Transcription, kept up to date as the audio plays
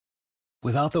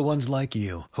Without the ones like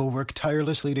you, who work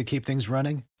tirelessly to keep things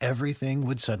running, everything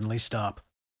would suddenly stop.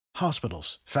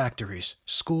 Hospitals, factories,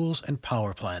 schools, and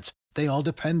power plants, they all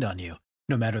depend on you.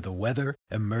 No matter the weather,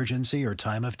 emergency, or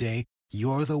time of day,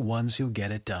 you're the ones who get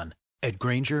it done. At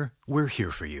Grainger, we're here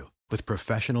for you with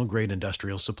professional-grade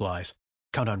industrial supplies.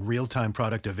 Count on real-time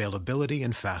product availability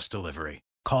and fast delivery.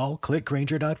 Call, click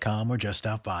Grainger.com, or just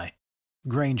stop by.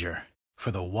 Grainger, for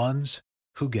the ones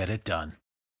who get it done.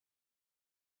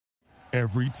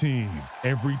 Every team,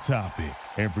 every topic,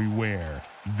 everywhere.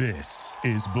 This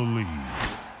is Believe.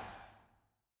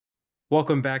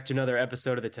 Welcome back to another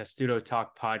episode of the Testudo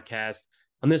Talk podcast.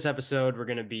 On this episode, we're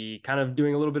going to be kind of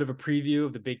doing a little bit of a preview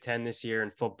of the Big Ten this year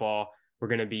in football. We're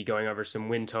going to be going over some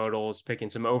win totals, picking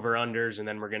some over-unders, and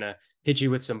then we're going to hit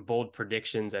you with some bold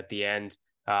predictions at the end.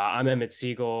 I'm Emmett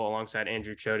Siegel alongside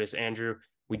Andrew Chotis. Andrew,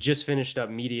 we just finished up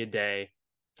media day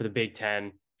for the Big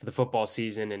Ten for the football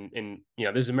season. And you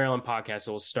know, this is a Maryland podcast,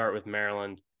 so we'll start with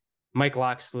Maryland. Mike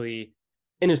Locksley,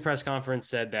 in his press conference,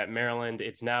 said that Maryland,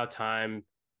 it's now time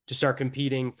to start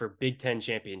competing for Big Ten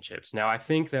championships. Now, I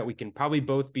think that we can probably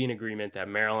both be in agreement that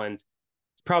Maryland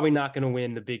is probably not going to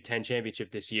win the Big Ten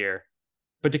championship this year.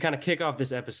 But to kind of kick off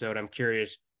this episode, I'm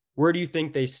curious, where do you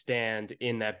think they stand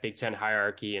in that Big Ten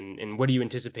hierarchy, and what do you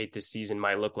anticipate this season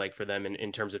might look like for them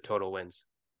in terms of total wins?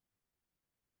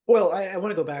 Well, I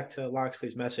want to go back to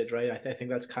Locksley's message, right? I think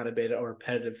that's kind of been a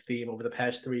repetitive theme over the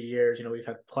past 3 years. You know, we've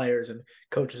had players and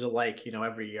coaches alike, you know,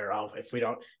 every year. Oh, if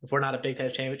we're not a Big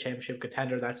Ten championship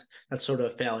contender, that's sort of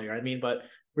a failure. I mean, but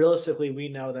realistically, we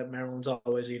know that Maryland's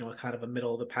always, you know, kind of a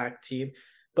middle of the pack team.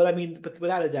 But I mean,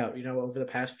 without a doubt, you know, over the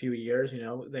past few years, you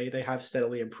know, they have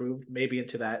steadily improved, maybe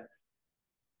into that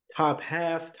top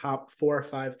 4 or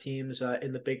 5 teams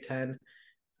in the Big Ten.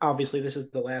 Obviously, this is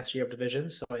the last year of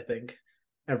divisions, so I think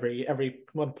every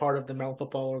one part of the Maryland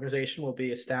football organization will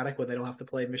be ecstatic when they don't have to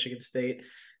play Michigan,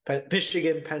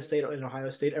 Penn State, and Ohio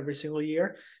State every single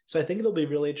year. So I think it'll be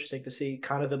really interesting to see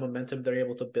kind of the momentum they're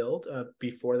able to build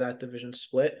before that division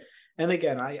split. And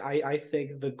again, I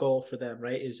think the goal for them,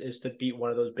 right, is to beat one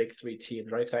of those big 3 teams,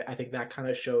 right? Because I think that kind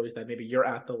of shows that maybe you're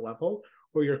at the level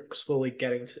where you're slowly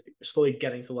getting to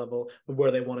the level of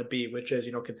where they want to be, which is,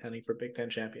 you know, contending for Big Ten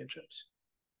championships.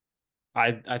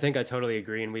 I think I totally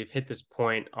agree. And we've hit this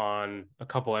point on a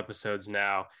couple episodes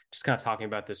now, just kind of talking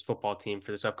about this football team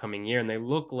for this upcoming year. And they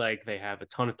look like they have a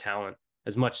ton of talent,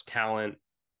 as much talent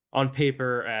on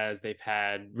paper as they've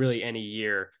had really any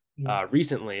year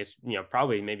recently. It's, you know,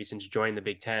 probably maybe since joining the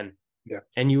Big Ten. Yeah.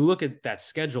 And you look at that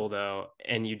schedule, though,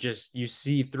 and you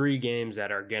see 3 games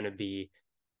that are going to be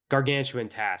gargantuan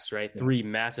tasks, right? Yeah. 3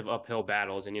 massive uphill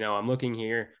battles. And, you know, I'm looking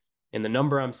here, and the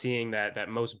number I'm seeing that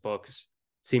most books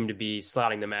seem to be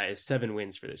slotting them at is 7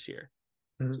 wins for this year.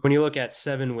 Mm-hmm. So when you look at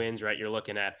 7 wins, right, you're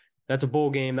looking at, that's a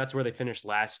bowl game. That's where they finished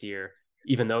last year,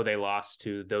 even though they lost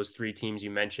to those 3 teams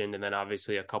you mentioned, and then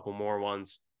obviously a couple more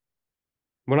ones.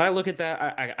 When I look at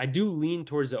that, I do lean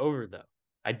towards the over, though.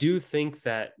 I do think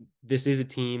that this is a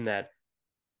team that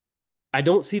I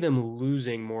don't see them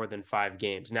losing more than 5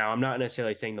 games. Now, I'm not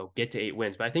necessarily saying they'll get to 8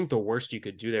 wins, but I think the worst you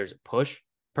could do there is a push,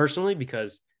 personally,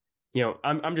 because you know,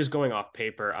 I'm just going off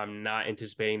paper. I'm not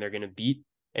anticipating they're going to beat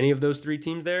any of those 3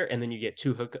 teams there. And then you get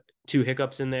two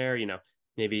hiccups in there, you know,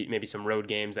 maybe some road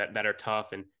games that are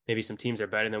tough, and maybe some teams are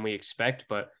better than we expect.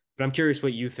 But I'm curious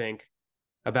what you think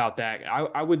about that.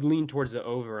 I would lean towards the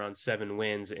over on 7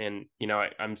 wins. And, you know,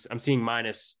 I'm seeing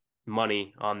minus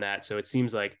money on that. So it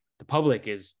seems like the public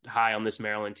is high on this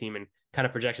Maryland team and kind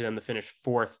of projected them to finish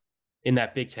 4th in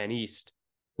that Big Ten East.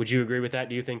 Would you agree with that?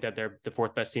 Do you think that they're the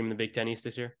 4th best team in the Big Ten East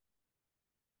this year?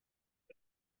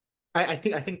 I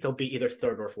think they'll be either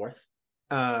 3rd or 4th.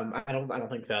 I don't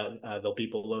think they'll be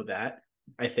below that.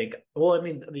 I think, well, I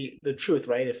mean, the truth,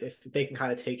 right? If they can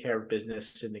kind of take care of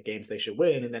business in the games they should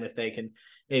win, and then if they can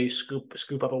maybe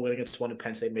scoop up a win against one in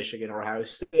Penn State, Michigan, or Ohio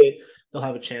State, they'll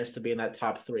have a chance to be in that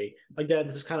top 3. Again,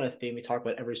 this is kind of a theme we talk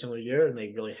about every single year, and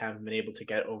they really haven't been able to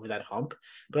get over that hump.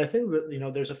 But I think that, you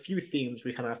know, there's a few themes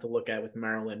we kind of have to look at with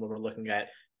Maryland when we're looking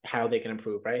at how they can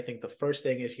improve, right? I think the first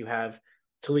thing is you have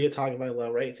Taulia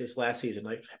Tagovailoa, right? It's his last season.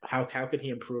 Like, how can he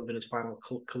improve in his final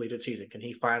collegiate season? Can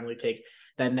he finally take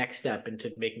that next step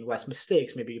into making less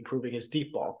mistakes, maybe improving his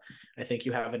deep ball? I think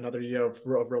you have another year of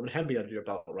Roman Hemby under your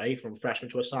belt, right? From freshman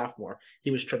to a sophomore.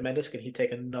 He was tremendous. Can he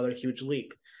take another huge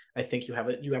leap? I think you have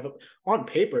on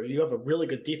paper, you have a really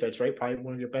good defense, right? Probably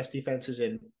one of your best defenses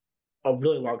in a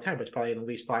really long time, but it's probably in at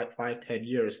least 5-10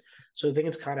 years. So I think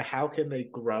it's kind of how can they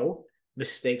grow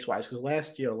mistakes wise, because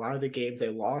last year a lot of the games they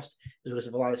lost is because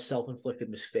of a lot of self-inflicted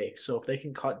mistakes. So if they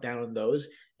can cut down on those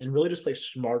and really just play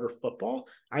smarter football,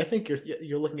 I think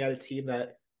you're looking at a team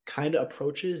that kind of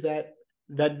approaches that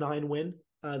that 9 win.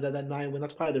 That 9 win,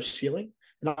 that's probably their ceiling.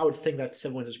 And I would think that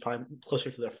 7 wins is probably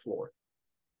closer to their floor.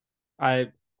 I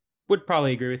would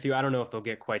probably agree with you. I don't know if they'll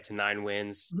get quite to 9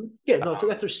 wins. Yeah, no, so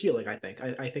that's their ceiling. I think.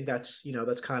 I think that's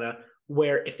that's kind of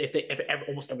where if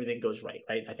almost everything goes right,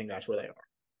 I think that's where they are.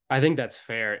 I think that's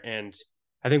fair. And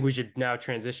I think we should now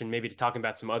transition maybe to talking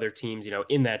about some other teams,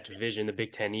 in that division. The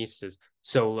Big Ten East is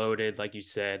so loaded, like you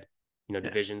said,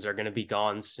 divisions are going to be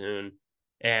gone soon.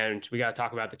 And we got to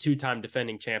talk about the 2-time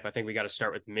defending champ. I think we got to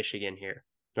start with Michigan here.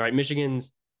 All right.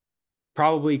 Michigan's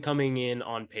probably coming in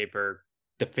on paper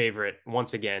the favorite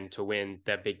once again to win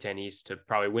that Big Ten East, to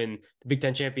probably win the Big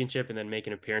Ten championship and then make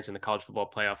an appearance in the college football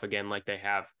playoff again, like they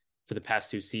have for the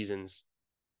past 2 seasons.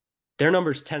 Their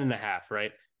number's 10.5,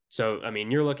 right? So, I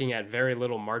mean, you're looking at very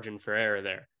little margin for error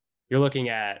there. You're looking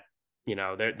at,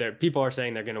 people are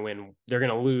saying they're going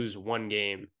to lose 1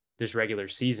 game this regular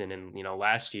season. And,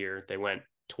 last year they went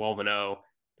 12-0.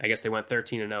 I guess they went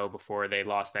 13-0 before they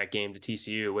lost that game to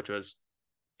TCU, which was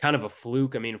kind of a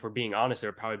fluke. I mean, if we're being honest, they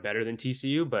were probably better than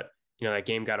TCU, but, that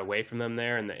game got away from them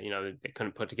there and, they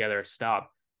couldn't put together a stop.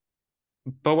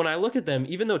 But when I look at them,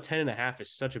 even though 10.5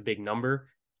 is such a big number,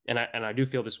 and I do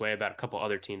feel this way about a couple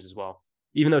other teams as well,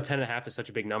 even though 10.5 is such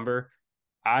a big number,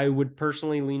 I would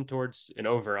personally lean towards an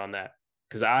over on that,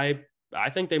 because I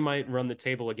think they might run the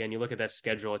table again. You look at that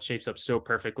schedule, it shapes up so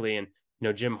perfectly. And,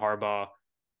 Jim Harbaugh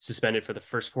suspended for the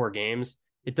first 4 games.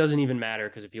 It doesn't even matter,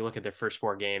 because if you look at their first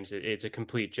 4 games, it's a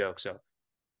complete joke. So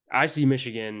I see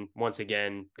Michigan once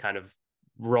again kind of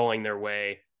rolling their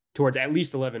way towards at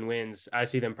least 11 wins. I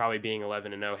see them probably being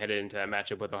 11-0 headed into that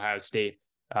matchup with Ohio State.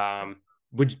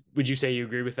 Would you say you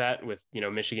agree with that, with,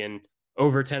 Michigan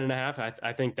over 10.5?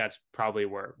 I think that's probably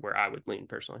where I would lean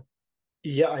personally.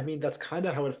 Yeah, I mean, that's kind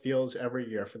of how it feels every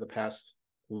year for the past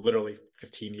literally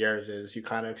 15 years, is you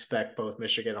kind of expect both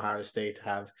Michigan and Ohio State to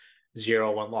have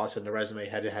 0-1 loss in the resume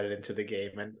headed into the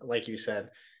game. And like you said,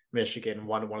 Michigan,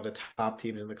 one of the top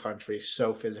teams in the country,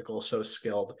 so physical, so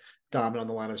skilled, dominant on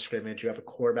the line of scrimmage. You have a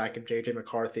quarterback in J.J.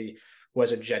 McCarthy, who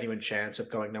has a genuine chance of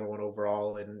going number 1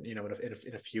 overall in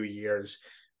a few years.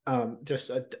 Just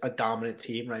a dominant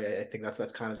team, right? I think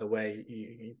that's kind of the way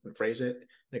you phrase it.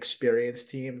 An experienced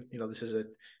team. This is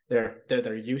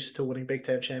they're used to winning Big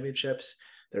Ten championships.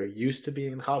 They're used to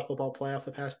being in the college football playoff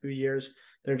the past few years.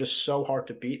 They're just so hard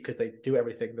to beat because they do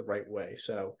everything the right way.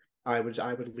 So I would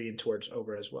lean towards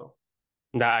over as well.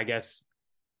 Now, I guess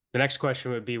the next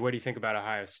question would be, what do you think about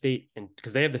Ohio State? And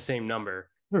because they have the same number,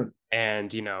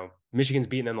 and Michigan's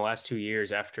beaten them the last 2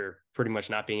 years after pretty much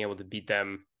not being able to beat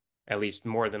them at least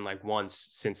more than like once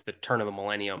since the turn of the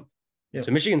millennium. Yep.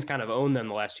 So Michigan's kind of owned them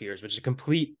the last 2 years, which is a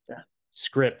complete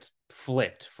script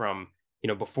flipped from,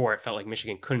 before it felt like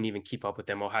Michigan couldn't even keep up with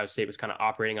them. Ohio State was kind of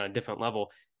operating on a different level.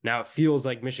 Now it feels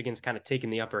like Michigan's kind of taken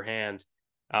the upper hand.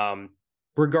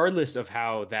 Regardless of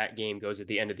how that game goes at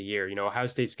the end of the year, Ohio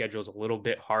State's schedule is a little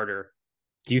bit harder.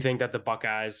 Do you think that the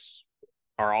Buckeyes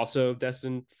are also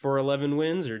destined for 11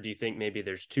 wins, or do you think maybe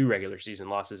there's 2 regular season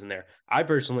losses in there? I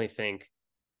personally think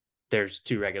there's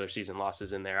 2 regular season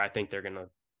losses in there. I think they're going to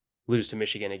lose to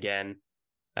Michigan again.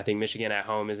 I think Michigan at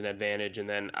home is an advantage. And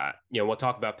then, we'll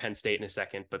talk about Penn State in a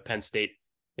second, but Penn State,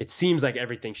 it seems like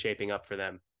everything's shaping up for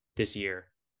them this year.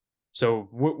 So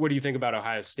what do you think about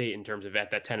Ohio State in terms of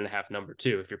at that 10.5 number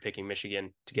too, if you're picking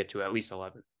Michigan to get to at least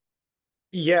 11?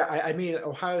 Yeah, I mean,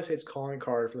 Ohio State's calling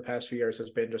card for the past few years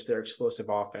has been just their explosive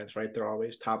offense, right? They're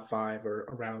always top 5 or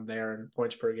around there in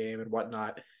points per game and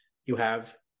whatnot. You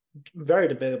have very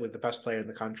debatably the best player in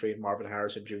the country, Marvin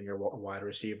Harrison Jr., a wide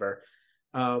receiver.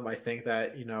 I think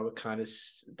that, it kind of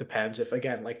depends if,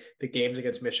 again, like the games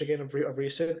against Michigan of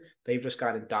recent, they've just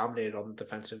gotten dominated on the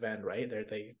defensive end, right?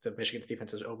 The Michigan's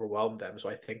defense has overwhelmed them. So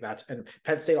I think and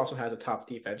Penn State also has a top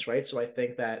defense, right? So I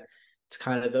think that it's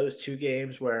kind of those 2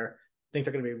 games where I think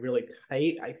they're going to be really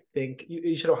tight. I think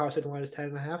you should Ohio State the line is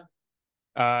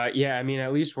 10.5. Yeah, I mean,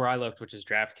 at least where I looked, which is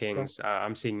DraftKings,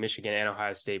 I'm seeing Michigan and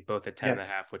Ohio State both at 10.5,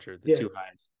 which are the 2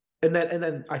 highs. And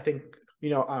then I think,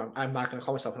 I'm not going to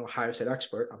call myself an Ohio State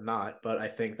expert. I'm not, but I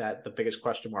think that the biggest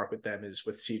question mark with them is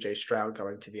with CJ Stroud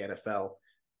going to the NFL,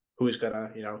 who's going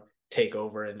to, take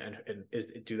over and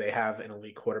do they have an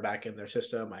elite quarterback in their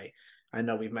system? I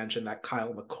know we've mentioned that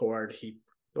Kyle McCord, he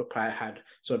had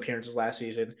some appearances last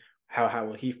season. How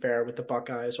will he fare with the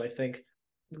Buckeyes? So I think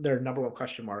their number 1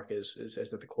 question mark is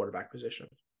at the quarterback position.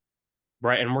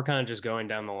 Right. And we're kind of just going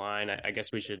down the line. I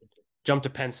guess we should jump to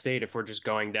Penn State if we're just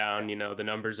going down, the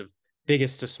numbers of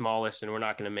biggest to smallest, and we're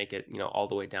not going to make it, all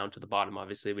the way down to the bottom.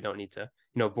 Obviously, we don't need to,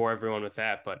 bore everyone with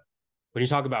that. But when you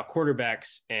talk about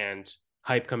quarterbacks and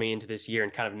hype coming into this year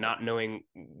and kind of not knowing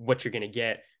what you're going to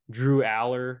get, Drew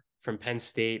Aller from Penn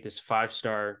State, this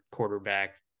 5-star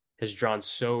quarterback, has drawn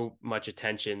so much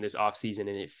attention this offseason, and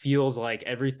it feels like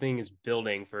everything is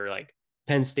building for like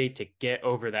Penn State to get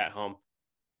over that hump.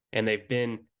 And they've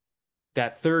been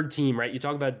that third team, right? We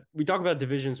talk about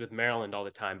divisions with Maryland all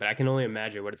the time, but I can only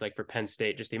imagine what it's like for Penn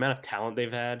State, just the amount of talent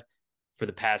they've had for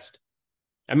the past,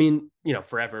 I mean,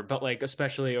 forever, but like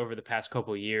especially over the past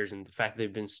couple of years, and the fact that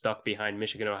they've been stuck behind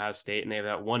Michigan, Ohio State, and they have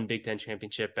that one Big Ten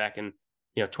championship back in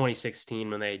 2016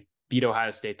 when they beat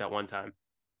Ohio State that one time.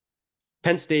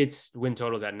 Penn State's win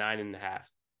total is at 9.5,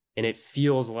 and it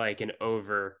feels like an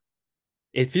over.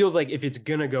 It feels like if it's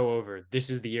gonna go over, this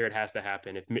is the year it has to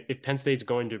happen. If Penn State's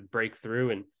going to break through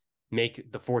and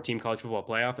make the 4-team college football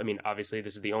playoff, I mean, obviously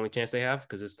this is the only chance they have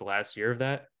because it's the last year of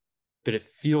that. But it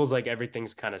feels like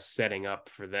everything's kind of setting up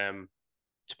for them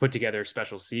to put together a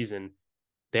special season.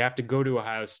 They have to go to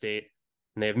Ohio State,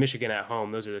 and they have Michigan at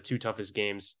home. Those are the two toughest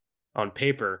games on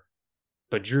paper.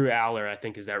 But Drew Aller, I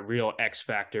think, is that real X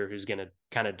factor who's going to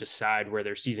kind of decide where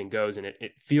their season goes. And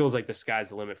it feels like the sky's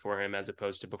the limit for him as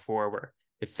opposed to before where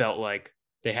it felt like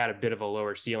they had a bit of a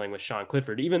lower ceiling with Sean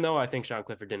Clifford, even though I think Sean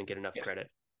Clifford didn't get enough credit.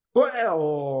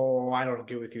 Well, I don't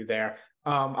agree with you there.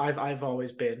 I've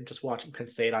always been just watching Penn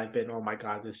State. I've been, oh my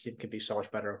God, this team could be so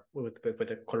much better with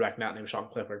a quarterback not named Sean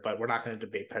Clifford. But we're not going to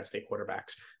debate Penn State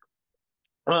quarterbacks.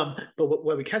 But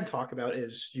what we can talk about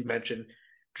is you mentioned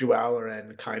Drew Aller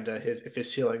and kind of if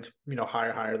his ceiling,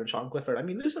 higher than Sean Clifford. I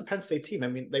mean, this is a Penn State team. I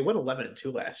mean, they went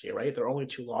 11-2 last year, right? Their only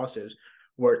 2 losses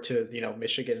were to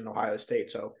Michigan and Ohio State.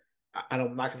 So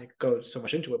I'm not going to go so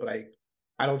much into it, but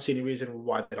I don't see any reason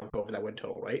why they don't go over that win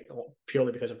total, right?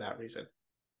 Purely because of that reason.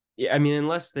 Yeah, I mean,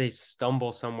 unless they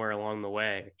stumble somewhere along the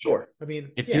way. Sure. I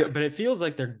mean, but it feels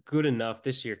like they're good enough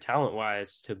this year,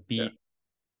 talent-wise, to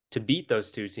beat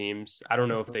those two teams. I don't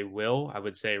know if they will. I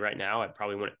would say right now, I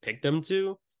probably wouldn't pick them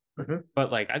to.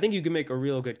 But like, I think you can make a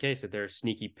real good case that they're a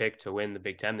sneaky pick to win the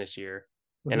Big Ten this year.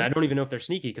 And I don't even know if they're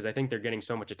sneaky because I think they're getting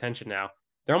so much attention now.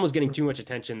 They're almost getting too much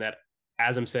attention that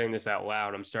as I'm saying this out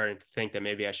loud, I'm starting to think that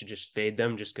maybe I should just fade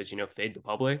them just because, fade the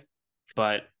public.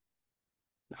 But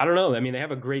I don't know. I mean, they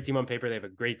have a great team on paper. They have a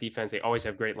great defense. They always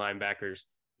have great linebackers,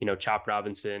 Chop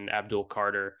Robinson, Abdul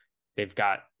Carter. They've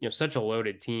got, such a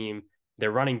loaded team.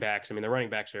 Their running backs,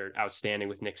 are outstanding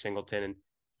with Nick Singleton and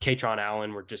Katron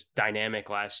Allen were just dynamic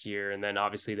last year. And then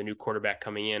obviously the new quarterback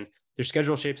coming in. Their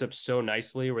schedule shapes up so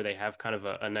nicely where they have kind of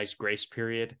a nice grace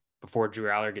period before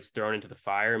Drew Aller gets thrown into the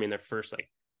fire. I mean, their first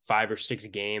 5 or 6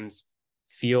 games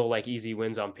feel like easy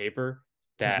wins on paper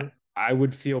that I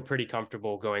would feel pretty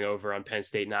comfortable going over on Penn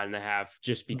State 9.5,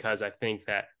 just because I think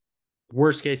that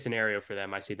worst case scenario for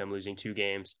them, I see them losing 2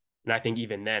 games. And I think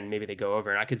even then, maybe they go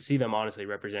over. And I could see them honestly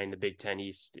representing the Big Ten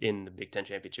East in the Big Ten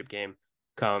championship game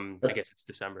come, I guess it's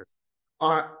December.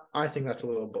 I think that's a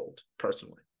little bold,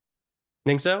 personally.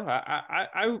 Think so?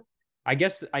 I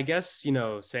guess,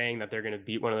 saying that they're going to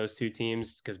beat one of those 2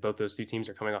 teams because both those 2 teams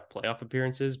are coming off playoff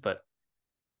appearances, but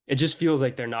it just feels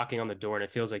like they're knocking on the door, and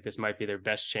it feels like this might be their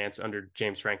best chance under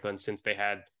James Franklin since they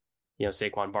had,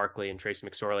 Saquon Barkley and Trace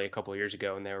McSorley a couple of years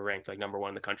ago, and they were ranked number 1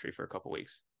 in the country for a couple of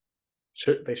weeks.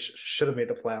 They should have made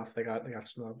the playoff. They got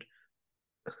snubbed.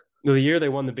 The year they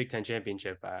won the Big Ten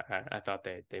championship, I thought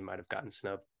they might have gotten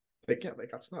snubbed. They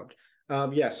got snubbed.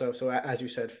 So as you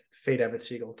said, fade Evan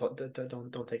Siegel.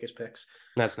 Don't take his picks.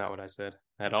 That's not what I said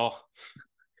at all.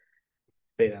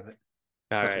 Fade Evan.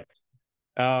 All right.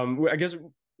 I guess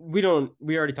we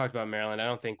already talked about Maryland. I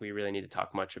don't think we really need to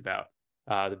talk much about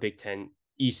the Big Ten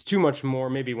East too much more.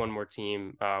 Maybe one more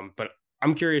team. But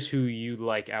I'm curious who you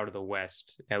like out of the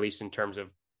West, at least in terms of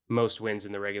most wins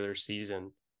in the regular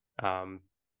season.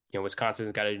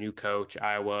 Wisconsin's got a new coach.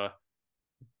 Iowa,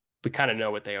 we kind of know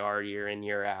what they are year in,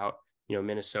 year out.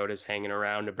 Minnesota's hanging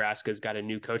around. Nebraska's got a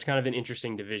new coach, kind of an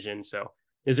interesting division. So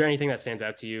is there anything that stands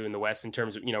out to you in the West in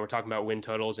terms of, we're talking about win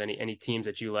totals, any teams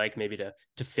that you like maybe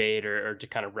to fade or to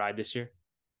kind of ride this year?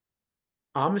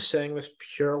 I'm saying this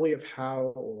purely of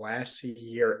how last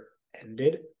year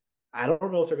ended. I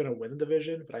don't know if they're going to win the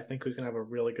division, but I think who's going to have a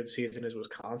really good season is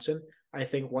Wisconsin. I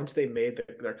think once they made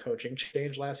their coaching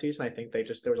change last season, I think there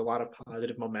was a lot of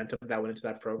positive momentum that went into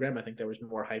that program. I think there was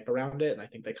more hype around it, and I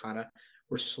think they kind of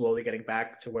were slowly getting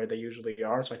back to where they usually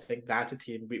are. So I think that's a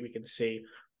team we can see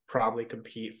probably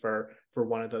compete for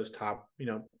one of those top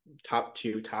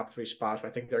 2, top 3 spots. But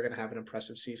I think they're going to have an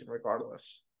impressive season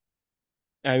regardless.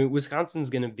 I mean, Wisconsin's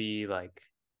going to be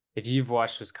if you've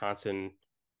watched Wisconsin,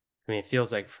 I mean, it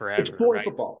feels like forever. It's boring right?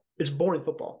 football. It's boring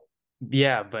football.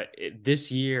 Yeah, but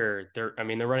this year they're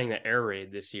running the air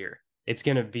raid this year. It's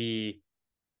going to be,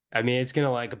 it's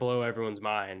going to blow everyone's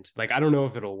mind. I don't know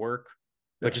if it'll work.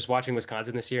 But just watching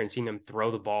Wisconsin this year and seeing them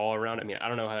throw the ball around, I mean, I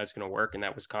don't know how that's going to work in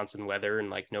that Wisconsin weather in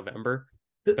like November.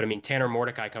 But I mean, Tanner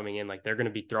Mordecai coming in, like they're going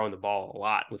to be throwing the ball a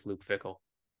lot with Luke Fickell.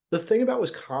 The thing about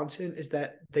Wisconsin is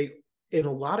that they, in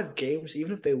a lot of games,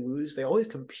 even if they lose, they always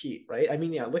compete, right? I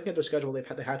mean, yeah, looking at their schedule, they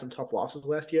had some tough losses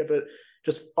last year, but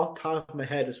just off the top of my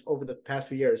head, just over the past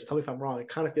few years, tell me if I'm wrong, it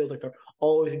kind of feels like they're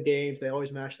always in games. They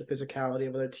always match the physicality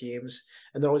of other teams,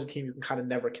 and they're always a team you can kind of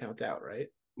never count out, right?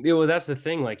 Yeah, well, that's the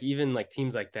thing. Like even like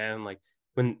teams like them, like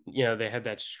when they had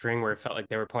that string where it felt like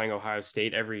they were playing Ohio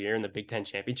State every year in the Big Ten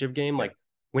championship game. Like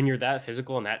when you're that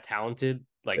physical and that talented,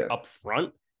 like up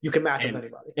front, you can match up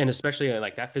anybody, and especially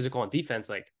like that physical on defense.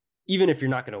 Like even if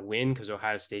you're not going to win because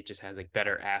Ohio State just has like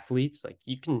better athletes, like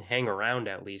you can hang around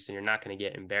at least, and you're not going to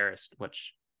get embarrassed,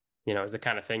 which is the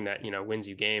kind of thing that wins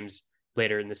you games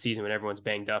later in the season when everyone's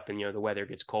banged up and the weather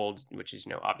gets cold, which is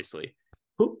obviously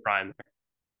prime.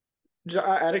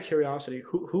 Out of curiosity,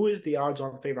 who is the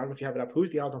odds-on favorite? I don't know if you have it up. Who's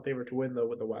the odds-on favorite to win though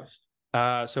with the West?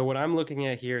 So what I'm looking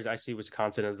at here is I see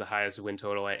Wisconsin as the highest win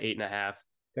total at 8.5,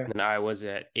 and then Iowa's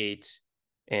at 8,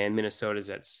 and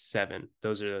Minnesota's at 7.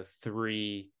 Those are the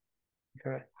three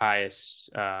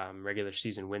highest regular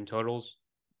season win totals.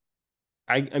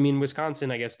 I mean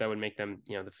Wisconsin, I guess that would make them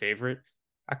the favorite.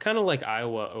 I kind of like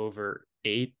Iowa over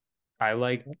 8. I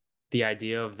like the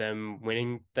idea of them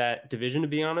winning that division, to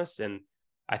be honest, and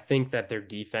I think that their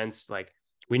defense, like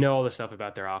we know all the stuff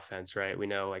about their offense, right? We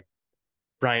know like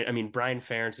Brian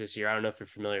Ferentz this year. I don't know if you're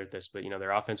familiar with this, but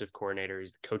their offensive coordinator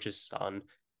is the coach's son.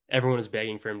 Everyone was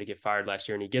begging for him to get fired last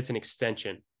year, and he gets an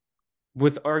extension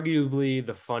with arguably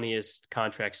the funniest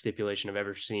contract stipulation I've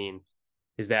ever seen,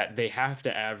 is that they have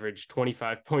to average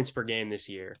 25 points per game this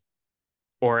year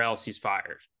or else he's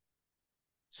fired.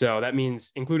 So that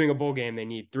means, including a bowl game, they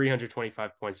need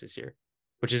 325 points this year,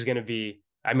 which is going to be,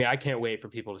 I mean, I can't wait for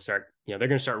people to start, they're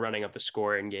going to start running up the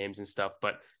score in games and stuff.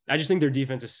 But I just think their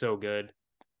defense is so good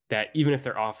that even if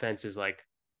their offense is like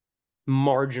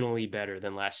marginally better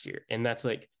than last year, and that's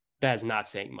is not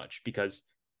saying much, because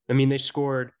I mean, they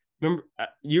scored,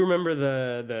 you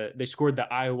remember they scored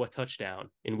the Iowa touchdown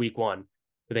in week 1,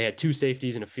 but they had 2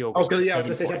 safeties and a field goal. I was going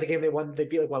to say the game they won. They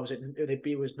beat, like, what was it? They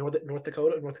beat was North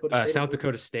Dakota State? South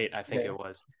Dakota State, I think it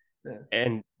was. Yeah.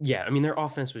 And I mean, their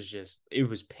offense was it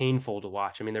was painful to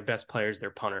watch. I mean, their best player is their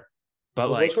punter,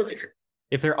 but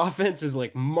if their offense is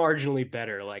like marginally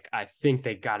better, like I think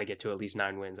they got to get to at least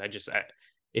 9 wins.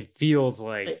 It feels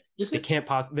like they can't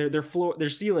possibly, their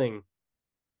ceiling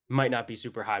might not be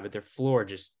super high, but their floor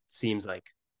just seems like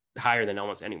higher than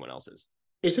almost anyone else's.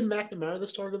 Isn't McNamara the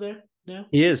starter there now?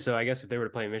 He is. So I guess if they were to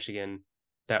play Michigan,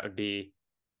 that would be,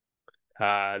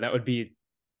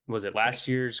 was it last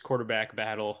year's quarterback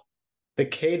battle? The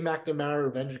Cade McNamara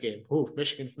revenge game. Ooh,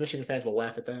 Michigan fans will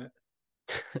laugh at that.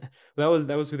 that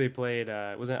was who they played.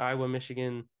 Was it Iowa,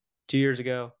 Michigan 2 years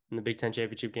ago in the Big Ten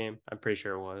championship game? I'm pretty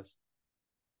sure it was.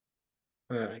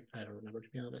 I don't remember, to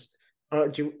be honest. I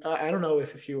don't know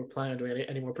if you were planning on doing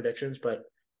any more predictions, but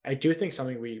I do think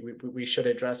something we should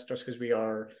address, just because we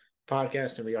are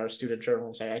podcast and we are student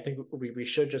journalists. I think we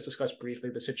should just discuss briefly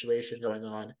the situation going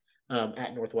on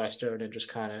at Northwestern and just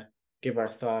kind of give our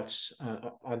thoughts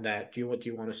on that. Do you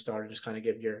want to start and just kind of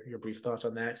give your brief thoughts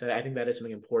on that? Because I think that is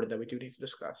something important that we do need to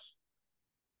discuss.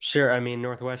 Sure. I mean,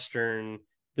 Northwestern,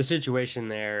 the situation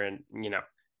there, and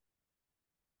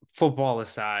football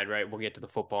aside, right? We'll get to the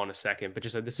football in a second, but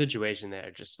just like the situation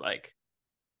there, just like,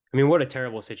 I mean, what a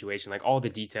terrible situation. Like all the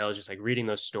details, just like reading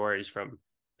those stories from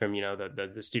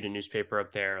the student newspaper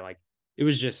up there, like it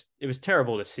was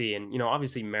terrible to see. And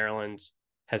obviously Maryland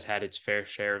has had its fair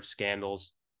share of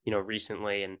scandals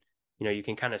recently, and you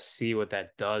can kind of see what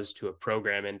that does to a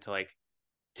program, and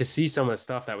to see some of the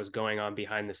stuff that was going on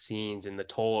behind the scenes and the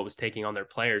toll it was taking on their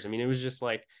players. I mean, it was just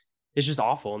like, it's just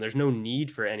awful, and there's no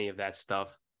need for any of that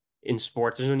stuff in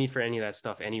sports. There's no need for any of that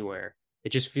stuff anywhere. It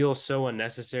just feels so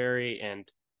unnecessary.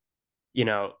 And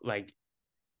like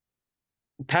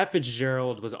Pat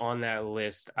Fitzgerald was on that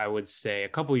list, I would say, a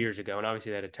couple years ago, and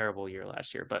obviously they had a terrible year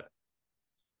last year, but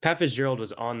Pat Fitzgerald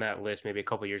was on that list maybe a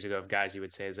couple years ago of guys you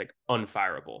would say is like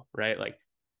unfireable, right? Like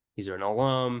he's an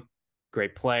alum,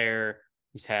 great player.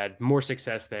 He's had more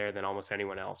success there than almost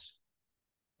anyone else.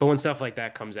 But when stuff like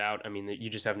that comes out, I mean, you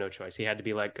just have no choice. He had to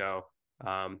be let go.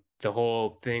 The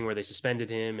whole thing where they suspended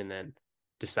him and then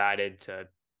decided to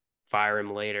fire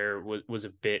him later was a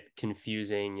bit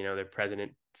confusing. Their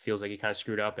president feels like he kind of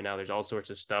screwed up, and now there's all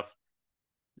sorts of stuff,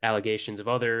 allegations of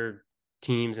other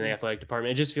teams in the athletic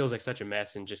department. It just feels like such a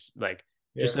mess, and just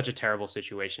such a terrible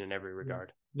situation in every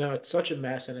regard. No, it's such a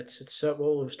mess, and it's so,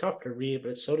 well, it was tough to read, but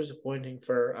it's so disappointing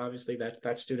for obviously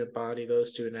that student body,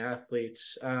 those student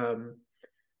athletes.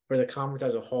 for the conference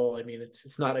as a whole, I mean,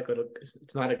 it's not a good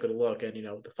look, and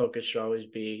the focus should always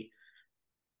be.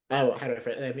 Oh, how do I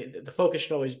phrase it? I mean, the focus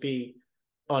should always be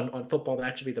on football.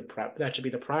 That should be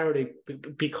the priority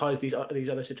because these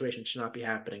other situations should not be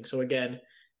happening. So again,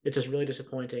 it's just really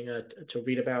disappointing to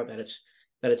read about that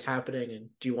it's happening. And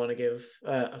do you want to give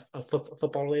a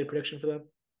football related prediction for them?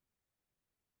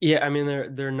 Yeah, I mean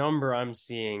their number I'm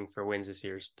seeing for wins this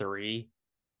year is 3,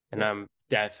 and Yeah. I'm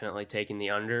definitely taking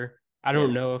the under. I Yeah.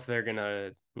 don't know if they're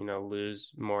gonna,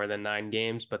 lose more than 9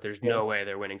 games, but there's Yeah. no way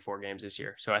they're winning 4 games this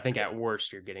year. So I think at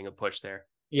worst you're getting a push there.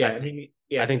 Yeah, I I think mean,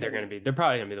 yeah, I think they're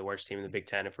probably gonna be the worst team in the Big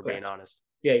Ten if we're being correct. honest.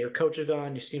 Yeah, your coach is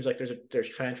gone. It seems like there's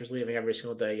transfers leaving every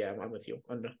single day. Yeah, I'm with you.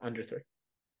 Under 3.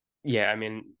 Yeah, I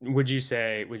mean, would you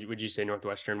say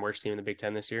Northwestern worst team in the Big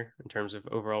Ten this year in terms of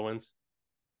overall wins?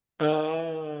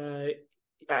 Uh,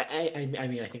 I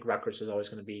mean, I think Rutgers is always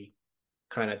going to be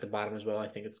kind of at the bottom as well. I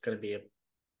think it's going to be a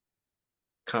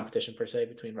competition per se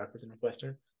between Rutgers and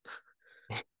Northwestern.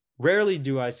 Rarely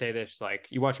do I say this. Like,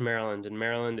 you watch Maryland, and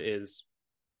Maryland is,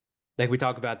 like we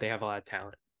talk about, they have a lot of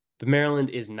talent, but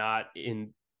Maryland is not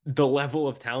in the level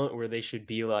of talent where they should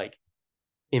be like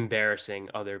embarrassing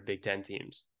other Big Ten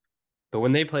teams. But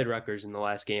when they played Rutgers in the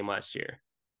last game last year,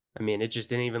 I mean, it just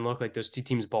didn't even look like those two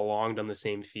teams belonged on the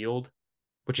same field,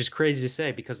 which is crazy to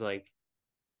say because, like,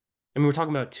 I mean, we're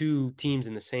talking about two teams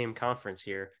in the same conference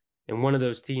here, and one of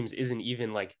those teams isn't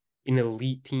even like an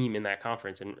elite team in that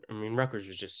conference. And I mean, Rutgers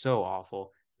was just so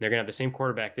awful. They're gonna have the same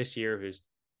quarterback this year, who's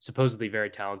supposedly very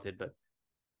talented, but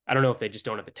I don't know if they just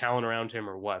don't have the talent around him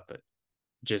or what. But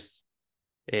just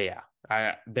yeah,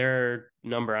 their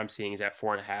number I'm seeing is at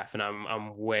 4.5, and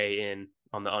I'm way in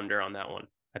on the under on that one.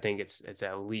 I think it's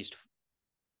at least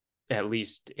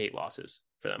 8 losses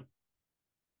for them.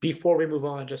 Before we move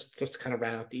on, just to kind of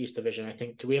round out the East Division, I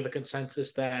think, do we have a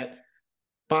consensus that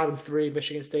bottom 3,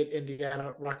 Michigan State,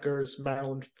 Indiana, Rutgers,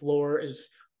 Maryland floor is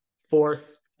 4th,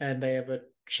 and they have a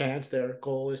chance? Their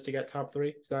goal is to get top 3.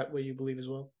 Is that what you believe as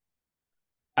well?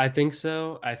 I think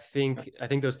so. I think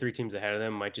those 3 teams ahead of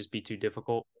them might just be too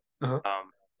difficult. Uh-huh.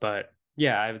 But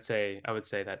yeah, I would say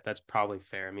that that's probably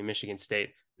fair. I mean, Michigan State,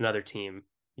 another team.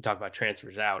 You talk about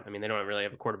transfers out. I mean, they don't really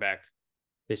have a quarterback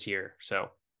this year,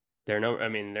 so they're no. I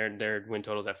mean, their win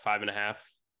totals at 5.5.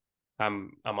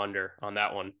 I'm under on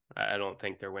that one. I don't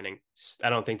think they're winning. I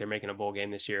don't think they're making a bowl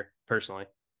game this year, personally.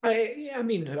 I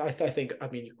mean, I think, I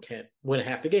mean, you can't win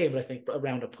half the game, but I think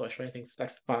around a push, right? I think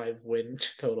that 5 win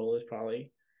total is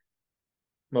probably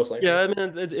most likely. Yeah, I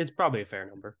mean, it's probably a fair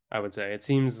number. I would say it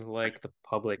seems like the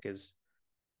public is.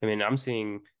 I mean, I'm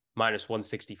seeing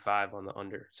 -165 on the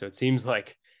under, so it seems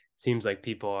like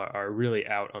people are really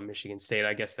out on Michigan State.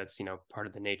 I guess that's part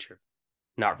of the nature of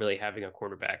not really having a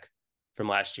quarterback from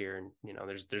last year, and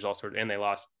there's all sorts, and they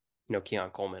lost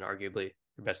Keon Coleman, arguably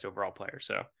their best overall player.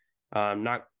 So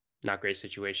not great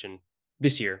situation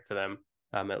this year for them,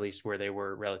 at least where they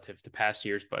were relative to past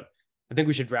years. But I think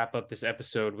we should wrap up this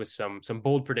episode with some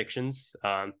bold predictions.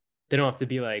 They don't have to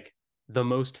be like the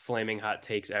most flaming hot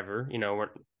takes ever. We're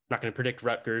not going to predict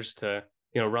Rutgers to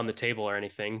run the table or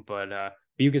anything, but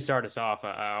you can start us off.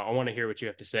 I want to hear what you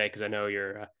have to say because I know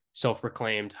you're a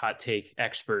self-proclaimed hot take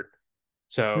expert.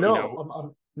 So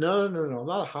No, no. I'm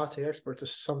not a hot take expert.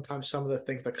 Just sometimes some of the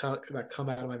things that come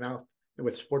out of my mouth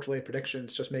with sports related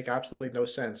predictions just make absolutely no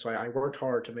sense. So I worked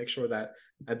hard to make sure that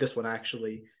this one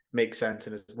actually makes sense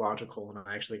and is logical, and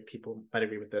actually people might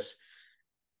agree with this.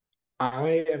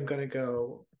 I am going to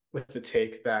go with the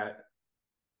take that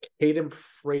Caden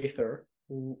Prather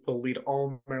will lead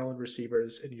all Maryland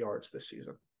receivers in yards this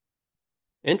season.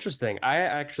 Interesting. I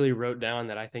actually wrote down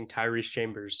that I think Tyrese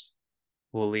Chambers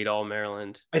will lead all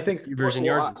Maryland I think receivers in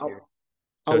yards this year.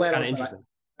 So it's kind of interesting.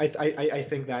 I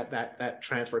think that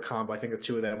transfer combo, I think the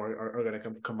two of them are going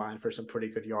to combine for some pretty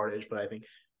good yardage. But I think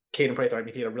Caden Prather, I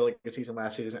mean, he had a really good season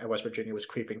last season at West Virginia, was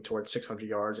creeping towards 600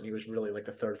 yards, and he was really like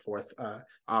the third, fourth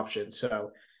option.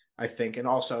 So I think, and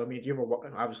also, I mean,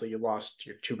 obviously you lost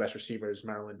your 2 best receivers,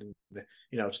 Maryland, and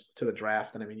to the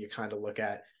draft, and I mean, you kind of look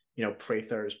at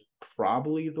Prather's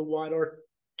probably the wider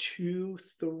 2,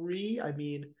 3. I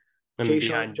mean, And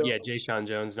behind, Jayshon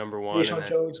Jones #1. Jayshon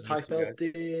Jones, Ty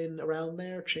Felton around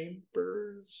there,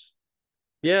 Chambers.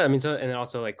 Yeah, I mean, and then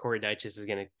also like Corey Dyches is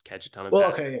going to catch a ton of.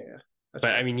 Well, okay, yeah. But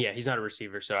right. I mean, yeah, he's not a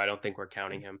receiver, so I don't think we're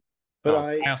counting him. But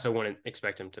I also wouldn't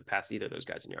expect him to pass either of those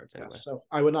guys in yards anyway. So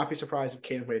I would not be surprised if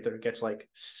Caden Prather gets like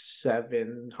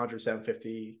 700,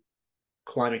 750,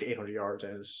 climbing to 800 yards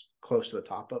and is close to the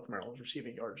top of Maryland's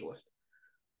receiving yards list.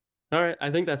 All right, I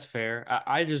think that's fair.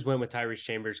 I just went with Tyrese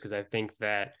Chambers because I think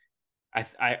that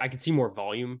I could see more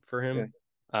volume for him.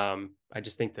 Yeah. I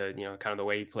just think that kind of the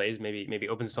way he plays maybe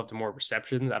opens himself to more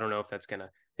receptions. I don't know if that's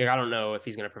gonna Like, I don't know if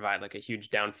he's going to provide like a huge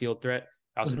downfield threat.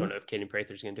 I also don't know if Caden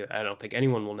Prather's going to do it. I don't think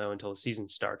anyone will know until the season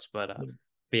starts. But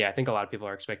yeah, I think a lot of people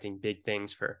are expecting big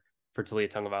things for Taulia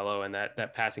Tagovailoa and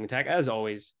that passing attack. As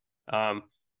always, I'm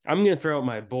going to throw out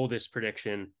my boldest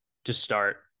prediction to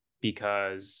start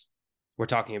because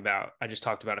I just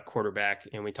talked about a quarterback,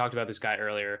 and we talked about this guy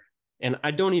earlier. And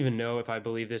I don't even know if I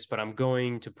believe this, but I'm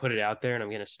going to put it out there and I'm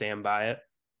going to stand by it.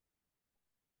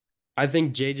 I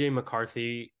think JJ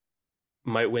McCarthy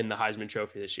might win the Heisman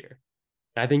Trophy this year.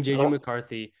 I think JJ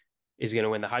McCarthy is going to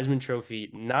win the Heisman Trophy,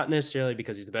 not necessarily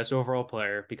because he's the best overall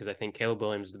player, because I think Caleb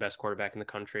Williams is the best quarterback in the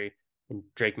country and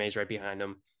Drake May's right behind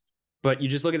him. But you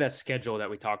just look at that schedule that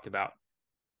we talked about.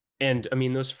 And I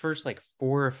mean, those first like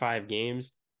 4 or 5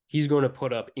 games, he's going to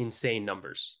put up insane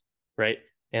numbers, right?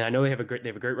 And I know they have a great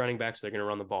running back, so they're going to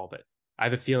run the ball, but I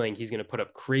have a feeling he's going to put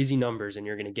up crazy numbers, and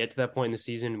you're going to get to that point in the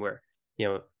season where,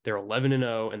 they're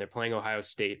 11-0 and they're playing Ohio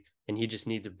State, and he just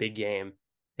needs a big game.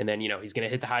 And then, he's going to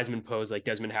hit the Heisman pose like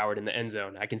Desmond Howard in the end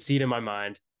zone. I can see it in my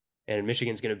mind. And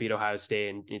Michigan's going to beat Ohio State,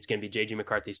 and it's going to be JJ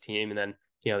McCarthy's team. And then,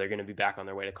 they're going to be back on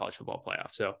their way to college football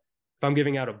playoff. So if I'm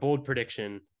giving out a bold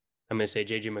prediction, I'm going to say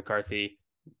JJ McCarthy.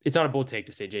 It's not a bold take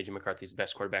to say JJ McCarthy is the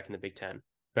best quarterback in the Big Ten.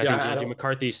 But I think JJ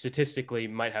McCarthy statistically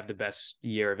might have the best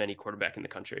year of any quarterback in the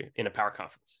country in a power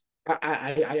conference.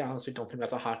 I honestly don't think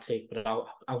that's a hot take, but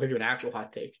I'll give you an actual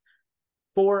hot take.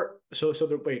 There's 4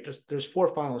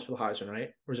 finalists for the Heisman, right?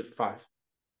 Or is it 5?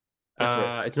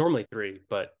 It's normally 3,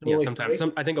 but sometimes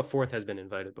I think a 4th has been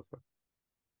invited before.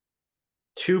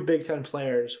 2 Big Ten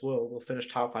players will finish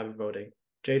top 5 in voting: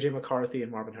 JJ McCarthy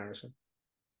and Marvin Harrison.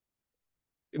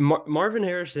 Marvin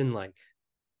Harrison,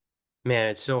 man,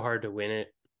 it's so hard to win it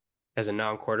as a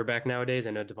non-quarterback nowadays.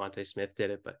 I know Devontae Smith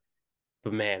did it, but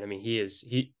man, I mean,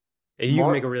 you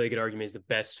can make a really good argument he's the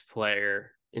best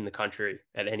player in the country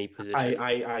at any position.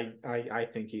 I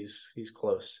think he's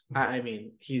close. I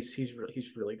mean, he's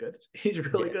really good. He's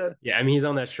really good. Yeah, I mean, he's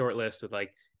on that short list with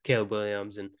like Caleb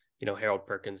Williams and Harold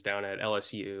Perkins down at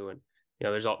LSU, and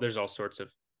there's all sorts of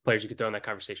players you could throw in that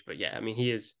conversation. But yeah, I mean,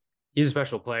 he's a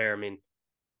special player. I mean,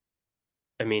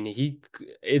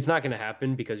 it's not going to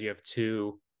happen because you have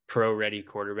 2 pro-ready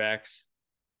quarterbacks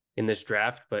in this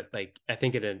draft, but I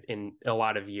think in a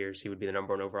lot of years he would be the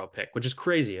number 1 overall pick, which is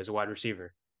crazy as a wide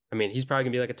receiver. I mean, he's probably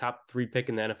gonna be like a top 3 pick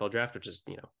in the NFL draft, which is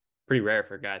pretty rare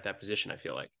for a guy at that position, I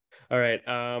feel like. All right,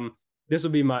 this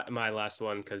will be my last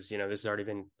one because this has already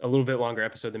been a little bit longer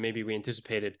episode than maybe we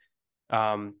anticipated.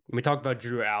 We talked about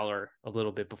Drew Aller a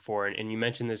little bit before, and you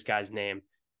mentioned this guy's name,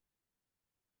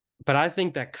 but I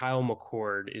think that Kyle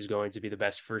McCord is going to be the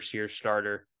best first-year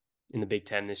starter in the Big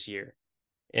Ten this year.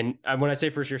 And when I say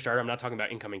first-year starter, I'm not talking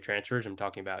about incoming transfers. I'm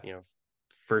talking about,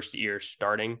 first year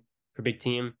starting for big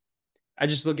team. I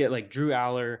just look at Drew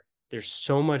Aller. There's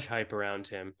so much hype around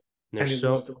him. And there's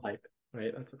hype,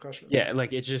 right? That's the question. Yeah,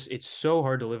 it's so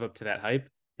hard to live up to that hype.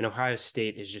 And Ohio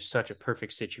State is just such a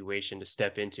perfect situation to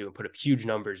step into and put up huge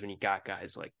numbers when you got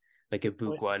guys like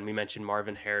Ibukwa, and we mentioned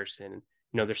Marvin Harrison.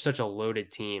 They're such a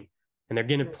loaded team, and they're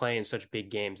going to play in such big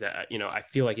games that I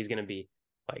feel like he's going to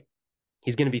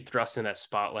be thrust in that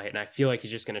spotlight, and I feel like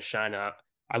he's just going to shine up.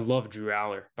 I love Drew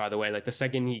Aller, by the way. The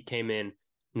second he came in,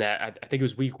 that I think it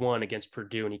was week 1 against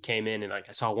Purdue, and he came in and I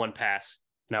saw 1 pass,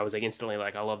 and I was instantly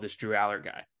I love this Drew Aller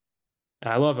guy,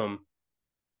 and I love him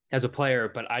as a player,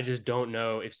 but I just don't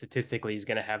know if statistically he's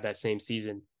going to have that same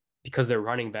season because their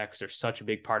running backs are such a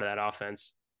big part of that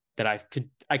offense that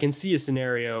I can see a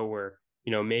scenario where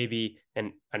maybe,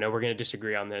 and I know we're going to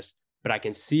disagree on this, but I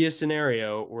can see a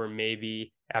scenario where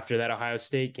maybe after that Ohio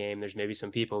State game, there's maybe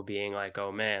some people being like,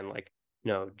 oh man,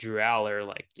 Drew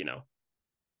Aller,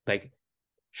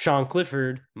 Sean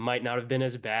Clifford might not have been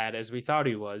as bad as we thought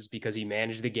he was because he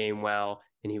managed the game well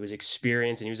and he was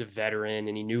experienced and he was a veteran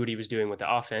and he knew what he was doing with the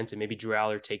offense, and maybe Drew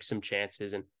Aller takes some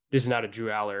chances. And this is not a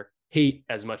Drew Aller hate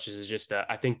as much as it's just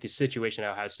I think the situation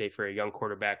at Ohio State for a young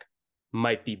quarterback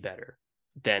might be better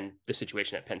than the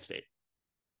situation at Penn State.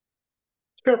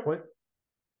 Fair point.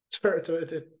 It's fair. It's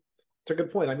a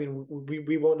good point. I mean,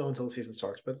 we won't know until the season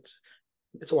starts, but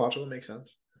it's logical. It makes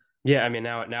sense. Yeah, I mean,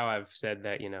 now I've said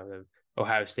that the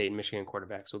Ohio State and Michigan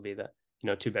quarterbacks will be the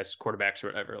 2 best quarterbacks or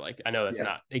whatever. I know that's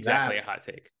not exactly a hot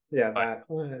take. Yeah,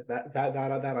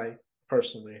 that I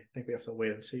personally think we have to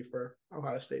wait and see for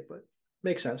Ohio State, but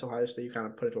makes sense. Ohio State, you kind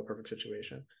of put it to a perfect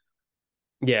situation.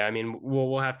 Yeah, I mean,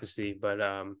 we'll have to see, but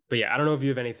yeah, I don't know if you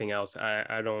have anything else.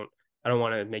 I don't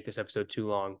want to make this episode too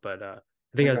long, but I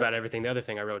think that's about everything. The other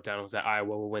thing I wrote down was that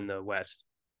Iowa will win the West,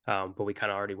 but we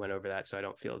kind of already went over that, so I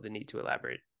don't feel the need to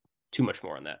elaborate too much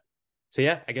more on that. So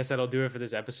yeah, I guess that'll do it for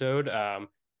this episode. I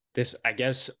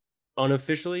guess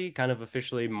unofficially, kind of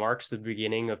officially marks the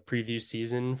beginning of preview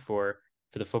season for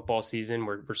the football season.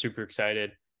 We're super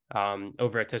excited.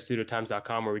 Over at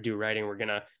testudotimes.com, where we do writing, we're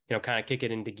gonna kind of kick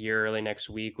it into gear early next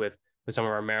week with some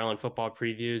of our Maryland football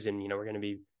previews, and we're going to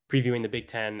be previewing the Big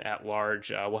Ten at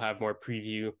large. We'll have more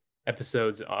preview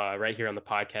episodes right here on the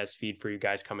podcast feed for you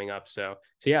guys coming up. So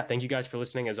yeah, thank you guys for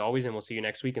listening as always, and we'll see you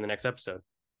next week in the next episode.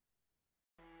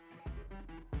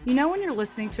 You know when you're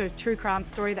listening to a true crime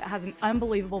story that has an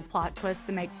unbelievable plot twist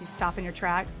that makes you stop in your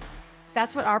tracks?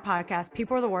 That's what our podcast,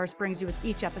 People Are the Worst, brings you with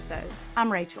each episode.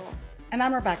 I'm Rachel. And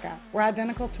I'm Rebecca. We're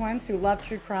identical twins who love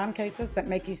true crime cases that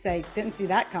make you say, didn't see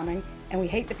that coming, and we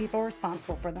hate the people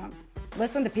responsible for them.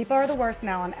 Listen to People Are the Worst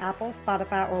now on Apple,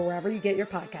 Spotify, or wherever you get your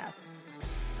podcasts.